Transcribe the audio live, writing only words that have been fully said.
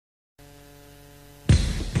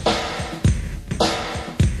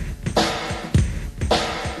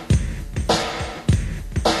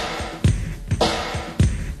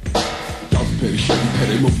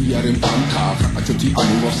მერე მოვიარემ თანხა ხაჭოთი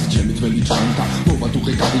ამოვავს ჩემი ძველი ჩანთა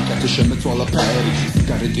მოვადუღე გავიკეთე შემეცვალა ფერი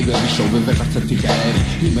სიგარეტი ვერ ვიშოვე ვეღარც ერთი ღერი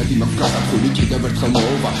იმედი მაქვს გასაფრული კიდევ ერთხელ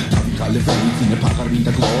მოვა დავიღალე ვერ ვიძინებ აღარ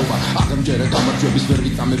მინდა გლოვა აღამჯერა გამარჯვების ვერ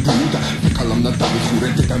ვიწამე ბუდა ფეკალამდა დავიხურე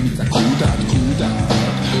დედამიწა ქუდა ქუდა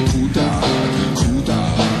ქუდა ქუდა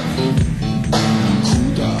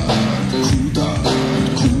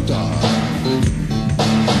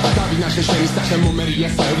ნახე შევისახე მომერია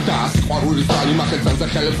სევდა სიყვარულის თვალი მახეცალზე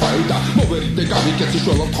ხელებს ხვევდა მოვერიდე გავიქეცი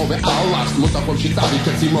შველობ თხოვე ალას მოსახვევში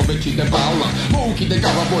წავიქეცი მოვეჭიდე ბალას მოუკიდე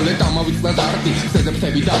გავაბოლე დამავიწდა დარტი ზედებს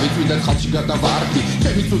დავიწვიდე ხალხში გადავარდი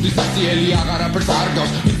ჩემი ცუდი სასიელი აღარაფერს არ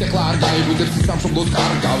გავს მის ეხლა არ გაიგუდებს სამშობლოს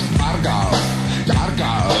კარგავს კარგავს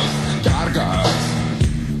კარგავს კარგავს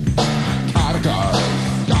კარგავს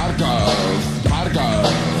კარგავს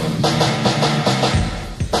კარგავს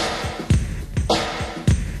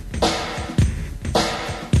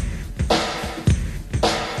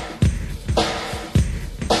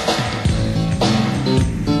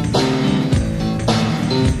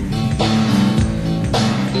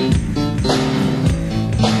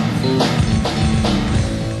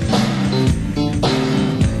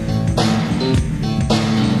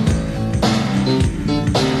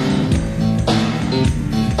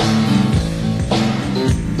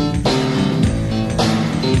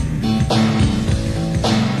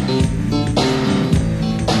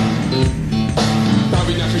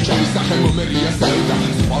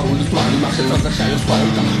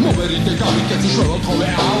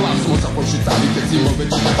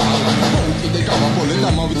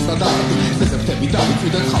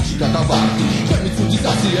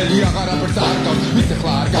აღარაფერს არ გავს მის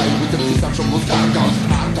ეხლა არ გაიგუძებს სამშობლოს კარგავს